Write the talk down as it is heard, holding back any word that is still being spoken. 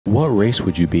What race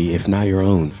would you be if not your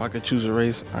own? If I could choose a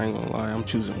race, I ain't gonna lie, I'm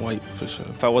choosing white for sure.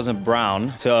 If I wasn't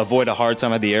brown, to avoid a hard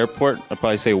time at the airport, I'd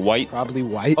probably say white. Probably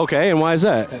white. Okay, and why is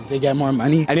that? Because they get more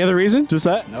money. Any other reason? Just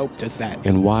that? Nope, just that.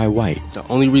 And why white? The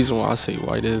only reason why I say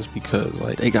white is because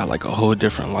like they got like a whole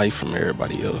different life from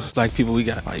everybody else. Black people, we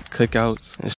got like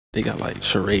cookouts and they got like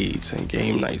charades and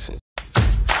game nights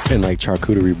And like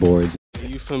charcuterie boards.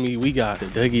 you feel me? We got the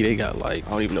Dougie, they got like,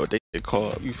 I don't even know what they get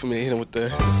called. You feel me? They hit them with the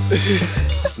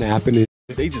Snapping it.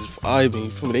 they just vibing, you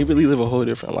feel me? They really live a whole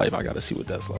different life. I gotta see what that's like.